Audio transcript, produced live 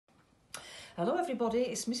Hello everybody,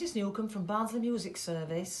 it's Mrs Newcombe from Barnsley Music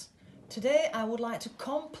Service. Today I would like to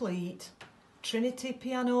complete Trinity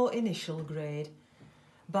Piano Initial Grade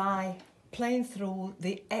by playing through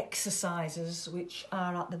the exercises which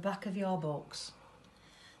are at the back of your books.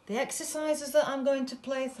 The exercises that I'm going to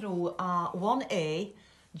play through are 1A,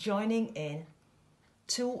 joining in,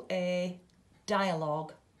 2A,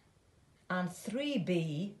 dialogue, and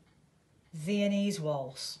 3B, Viennese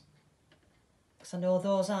waltz. Because I know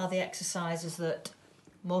those are the exercises that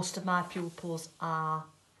most of my pupils are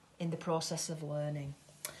in the process of learning.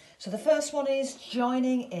 So the first one is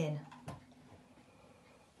joining in.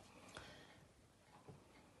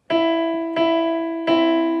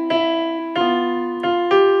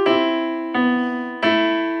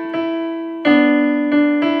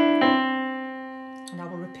 And I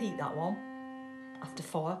will repeat that one after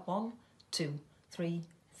 4. 1, 2, 3,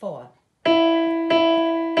 4.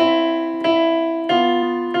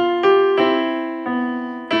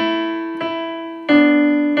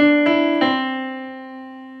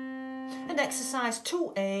 Exercise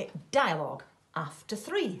 2A, dialogue, after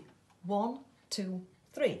 3. 1, 2,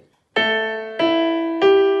 3. And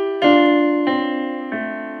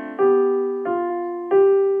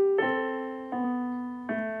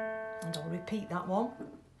I'll repeat that one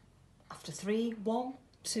after 3. 1,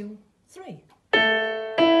 2, 3.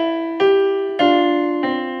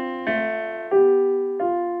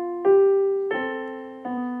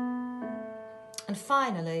 And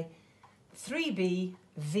finally, 3B,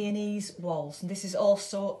 Viennese waltz, and this is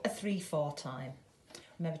also a 3/4 time.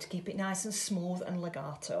 Remember to keep it nice and smooth and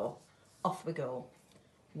legato. Off we go.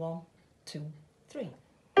 1, 2, 3.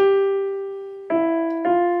 I'm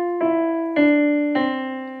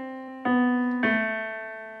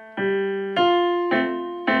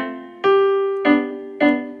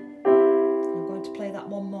going to play that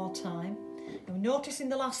one more time. Now notice in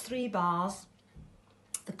the last 3 bars,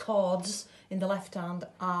 the chords in the left hand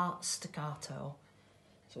are staccato.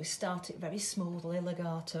 So we start it very smoothly,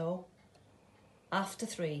 legato. After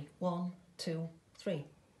 3, 1, 2, 3.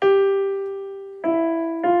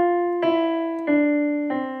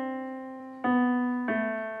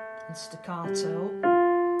 And staccato.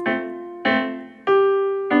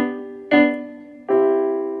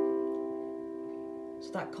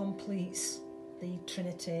 So that completes the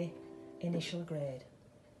Trinity Initial Grade.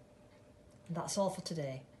 And that's all for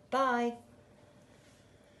today. Bye.